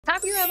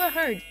Have you ever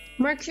heard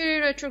Mercury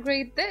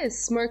Retrograde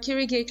this,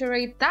 Mercury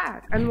Gatorade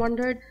that, and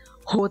wondered,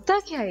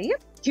 hota kya hai ye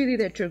Mercury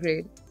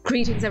Retrograde?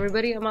 Greetings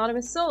everybody, I'm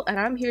Artemis and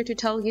I'm here to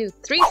tell you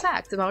 3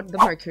 facts about the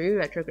Mercury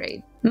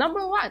Retrograde.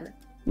 Number 1.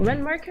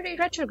 When Mercury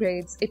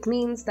retrogrades, it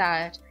means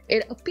that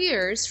it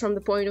appears from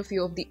the point of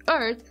view of the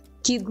Earth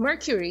कि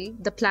Mercury,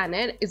 the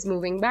planet, is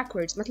moving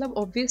backwards. मतलब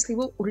obviously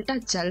वो उल्टा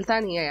चलता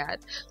नहीं है यार,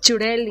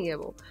 चुड़ैल नहीं है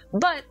वो.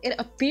 But it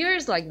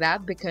appears like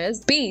that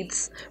because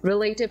beats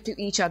relative to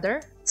each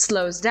other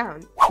slows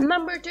down.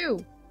 Number 2.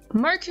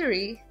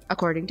 Mercury,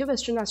 according to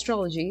Western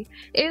astrology,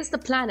 is the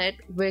planet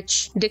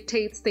which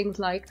dictates things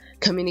like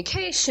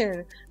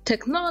communication,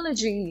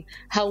 technology,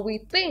 how we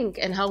think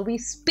and how we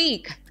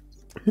speak.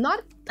 Not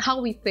how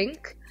we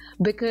think,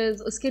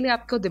 because उसके लिए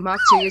आपको दिमाग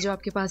चाहिए जो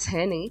आपके पास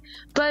है नहीं,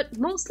 but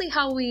mostly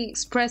how we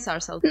express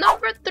ourselves.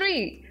 Number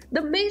 3,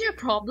 the major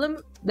problem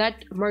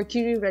that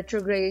Mercury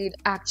retrograde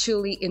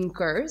actually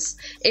incurs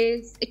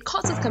is it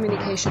causes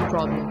communication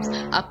problems.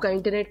 आपका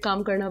इंटरनेट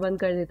काम करना बंद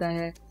कर देता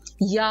है,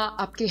 या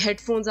आपके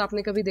हेडफोन्स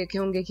आपने कभी देखे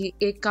होंगे कि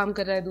एक काम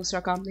कर रहा है दूसरा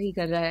काम नहीं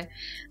कर रहा है.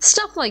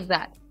 Stuff like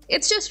that.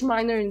 It's just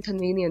minor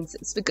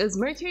inconveniences because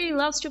Mercury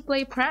loves to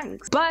play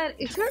pranks. But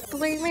if you're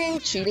blaming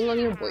cheating on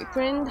your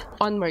boyfriend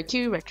on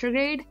Mercury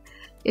retrograde,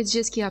 it's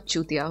just कि आप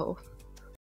चूतिया हो.